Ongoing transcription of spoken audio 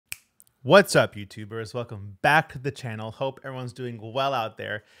What's up, YouTubers? Welcome back to the channel. Hope everyone's doing well out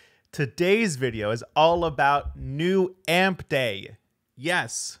there. Today's video is all about new amp day.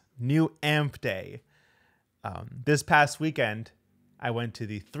 Yes, new amp day. This past weekend, I went to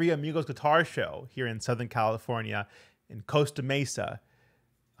the Three Amigos Guitar Show here in Southern California in Costa Mesa.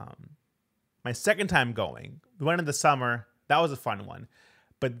 My second time going. We went in the summer. That was a fun one.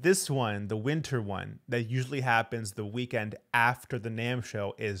 But this one, the winter one, that usually happens the weekend after the NAMM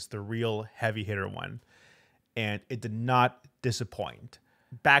show is the real heavy hitter one. And it did not disappoint.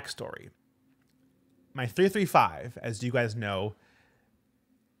 Backstory. My 335, as you guys know,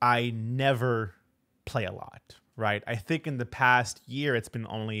 I never play a lot, right? I think in the past year, it's been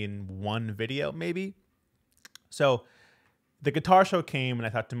only in one video, maybe. So the guitar show came and I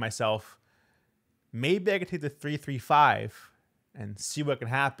thought to myself, maybe I could take the 335 and see what can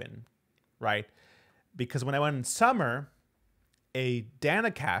happen, right? Because when I went in summer, a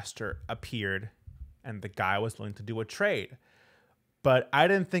Danacaster appeared and the guy was willing to do a trade. But I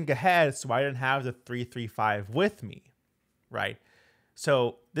didn't think ahead, so I didn't have the 335 with me, right?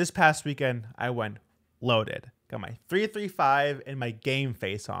 So this past weekend, I went loaded. Got my 335 and my game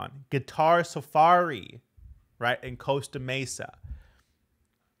face on. Guitar Safari, right, in Costa Mesa.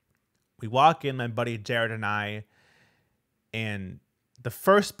 We walk in, my buddy Jared and I, and the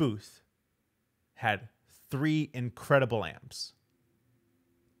first booth had three incredible amps.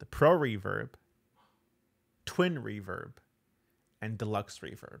 The Pro Reverb, Twin Reverb, and Deluxe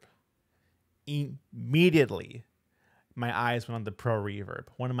Reverb. Immediately, my eyes went on the Pro Reverb,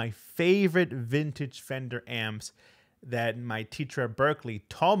 one of my favorite vintage Fender amps that my teacher at Berkeley,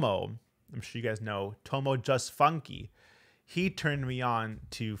 Tomo, I'm sure you guys know, Tomo Just Funky, he turned me on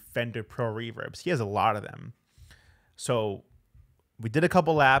to Fender Pro Reverbs. He has a lot of them. So we did a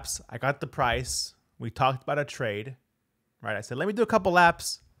couple laps. I got the price. We talked about a trade, right? I said, let me do a couple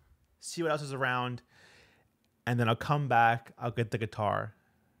laps, see what else is around, and then I'll come back. I'll get the guitar,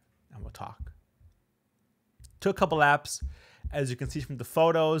 and we'll talk. Took a couple laps. As you can see from the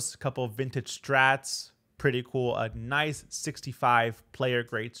photos, a couple of vintage Strats, pretty cool. A nice 65 player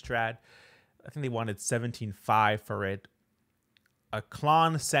grade Strat. I think they wanted 17.5 for it. A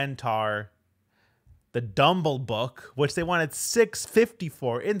Klon Centaur. The Dumble Book, which they wanted $650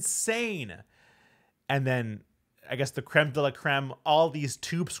 for. Insane. And then, I guess the creme de la creme, all these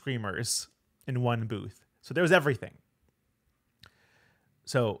tube screamers in one booth. So there was everything.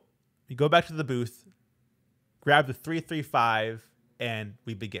 So we go back to the booth, grab the 335, and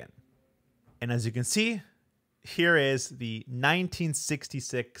we begin. And as you can see, here is the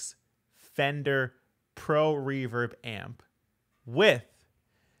 1966 Fender Pro Reverb amp with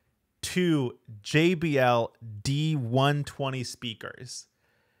two JBL D120 speakers.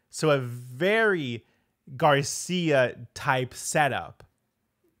 So a very Garcia type setup.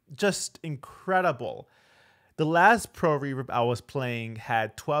 Just incredible. The last Pro Reverb I was playing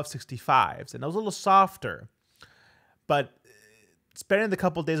had 1265s and it was a little softer. But spending the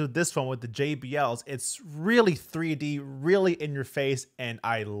couple days with this one with the JBLs, it's really 3D, really in your face, and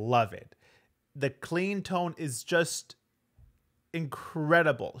I love it. The clean tone is just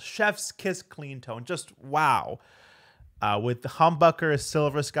incredible. Chef's kiss clean tone. Just wow. With the humbucker,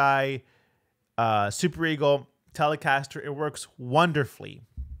 Silver Sky, Super Eagle, Telecaster, it works wonderfully.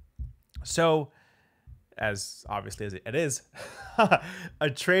 So, as obviously as it is, a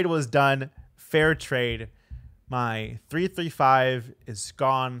trade was done. Fair trade. My 335 is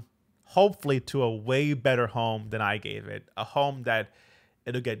gone, hopefully to a way better home than I gave it. A home that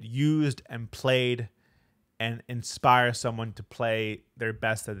it'll get used and played and inspire someone to play their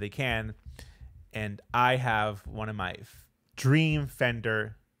best that they can. And I have one of my dream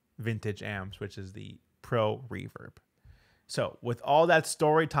Fender vintage amps, which is the Pro Reverb. So with all that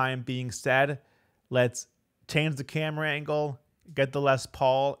story time being said, let's change the camera angle, get the Les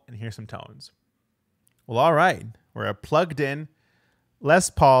Paul, and hear some tones. Well, all right. We're plugged in Les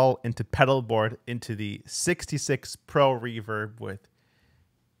Paul into pedal board into the 66 Pro Reverb with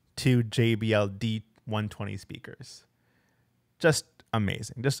two JBL D120 speakers. Just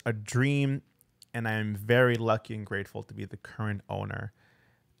amazing. Just a dream. And I'm very lucky and grateful to be the current owner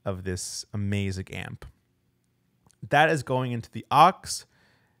of this amazing amp. That is going into the aux.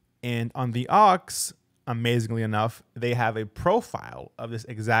 And on the aux, amazingly enough, they have a profile of this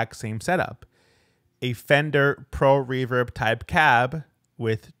exact same setup. A Fender Pro Reverb type cab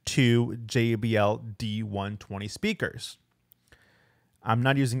with two JBL D120 speakers. I'm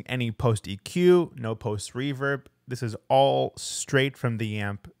not using any post EQ, no post reverb. This is all straight from the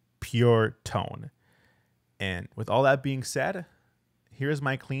amp, pure tone. And with all that being said, here's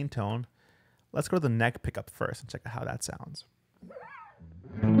my clean tone. Let's go to the neck pickup first and check out how that sounds.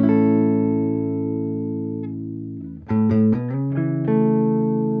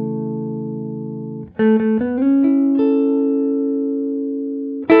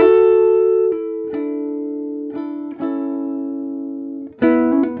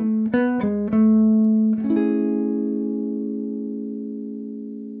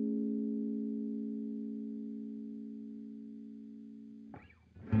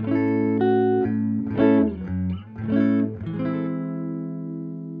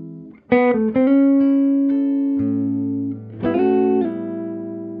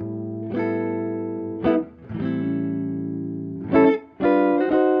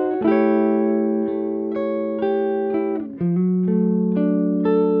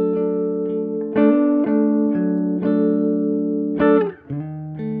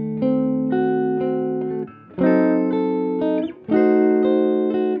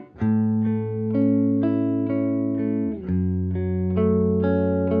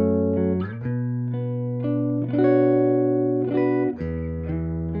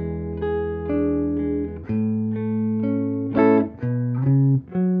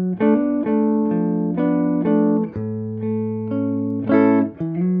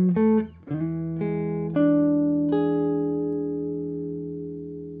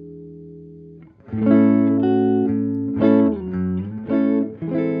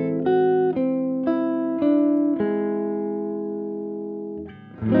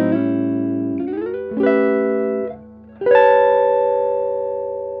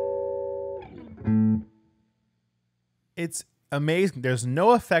 It's amazing. There's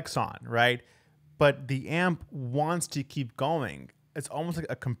no effects on, right? But the amp wants to keep going. It's almost like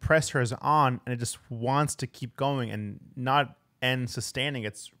a compressor is on and it just wants to keep going and not end sustaining.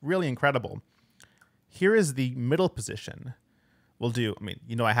 It's really incredible. Here is the middle position. We'll do, I mean,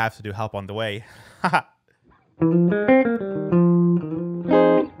 you know I have to do help on the way.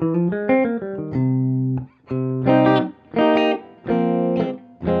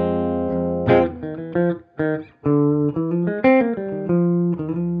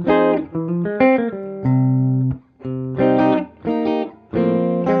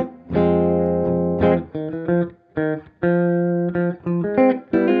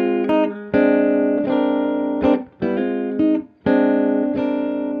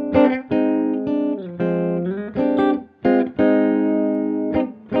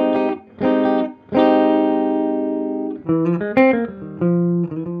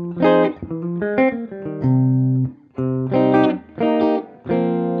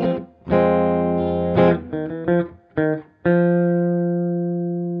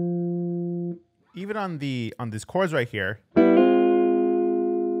 Even on these chords right here,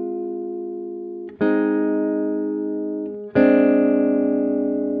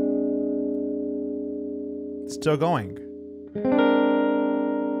 it's still going.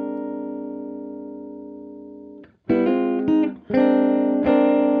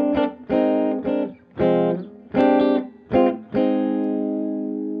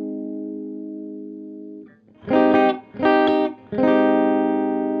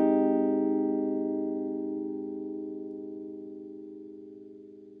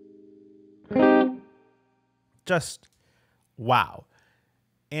 Just wow.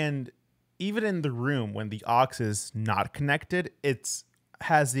 And even in the room when the aux is not connected, it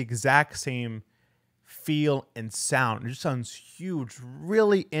has the exact same feel and sound. It just sounds huge,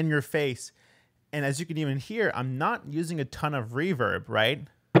 really in your face. And as you can even hear, I'm not using a ton of reverb, right?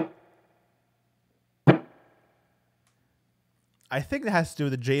 I think that has to do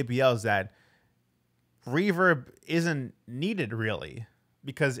with the JBLs, that reverb isn't needed really,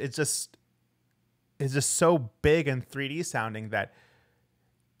 because it's just so big and 3D sounding that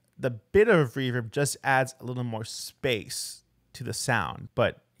the bit of reverb just adds a little more space to the sound.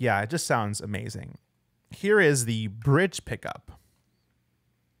 But yeah, it just sounds amazing. Here is the bridge pickup.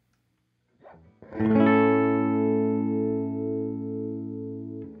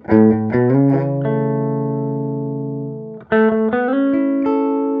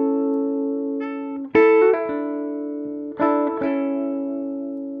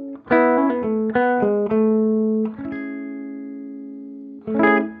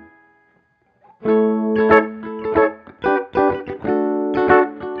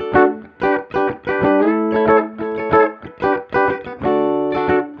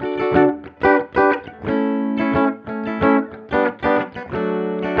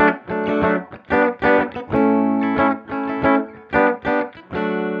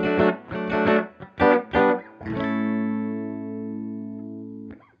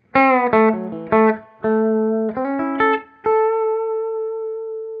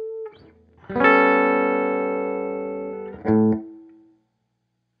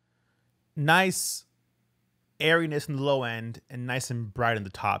 Nice airiness in the low end and nice and bright in the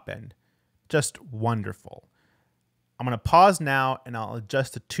top end. Just wonderful. I'm going to pause now and I'll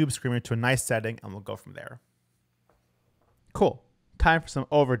adjust the tube screamer to a nice setting and we'll go from there. Cool. Time for some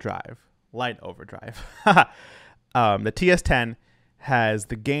overdrive. Light overdrive. The TS10 has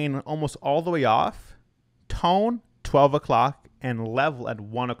the gain almost all the way off, tone 12 o'clock, and level at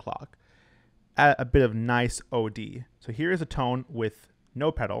 1 o'clock. Add a bit of nice OD. So here is a tone with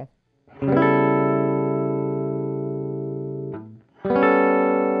no pedal.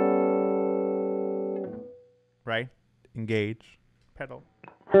 Right? Engage, pedal.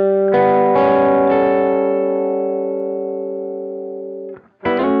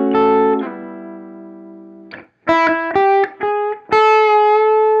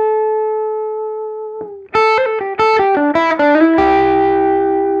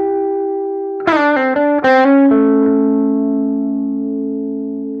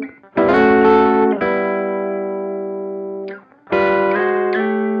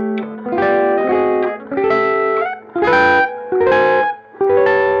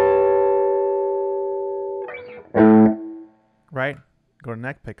 Right? Go to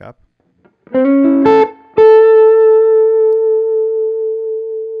neck pickup.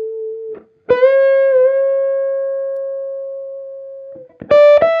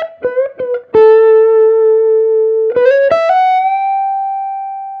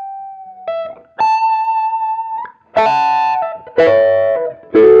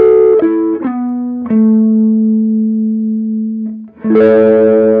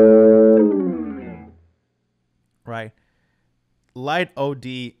 Right? Light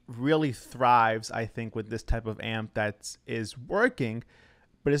OD really thrives, I think, with this type of amp that is working,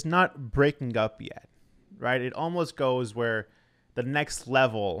 but it's not breaking up yet, right? It almost goes where the next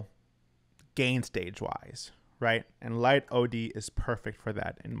level gain stage wise, right? And light OD is perfect for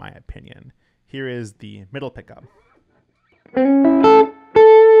that, in my opinion. Here is the middle pickup.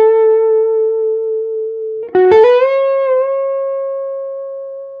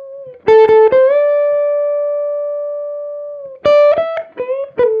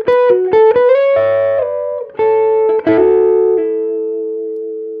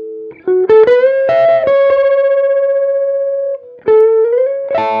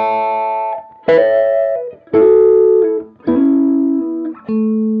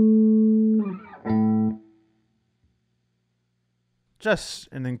 Just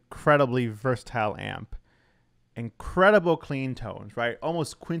an incredibly versatile amp. Incredible clean tones, right?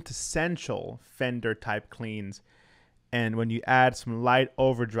 Almost quintessential Fender type cleans. And when you add some light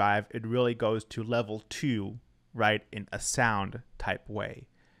overdrive, it really goes to level 2, right, in a sound type way.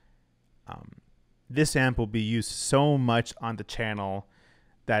 This amp will be used so much on the channel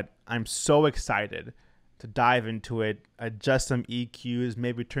that I'm so excited to dive into it, adjust some EQs,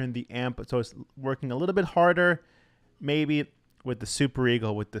 maybe turn the amp so it's working a little bit harder, maybe with the Super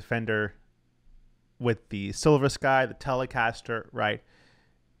Eagle, with the Fender, with the Silver Sky, the Telecaster, right?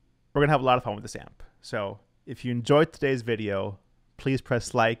 We're going to have a lot of fun with this amp. So if you enjoyed today's video, please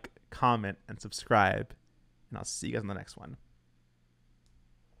press like, comment, and subscribe. And I'll see you guys in the next one.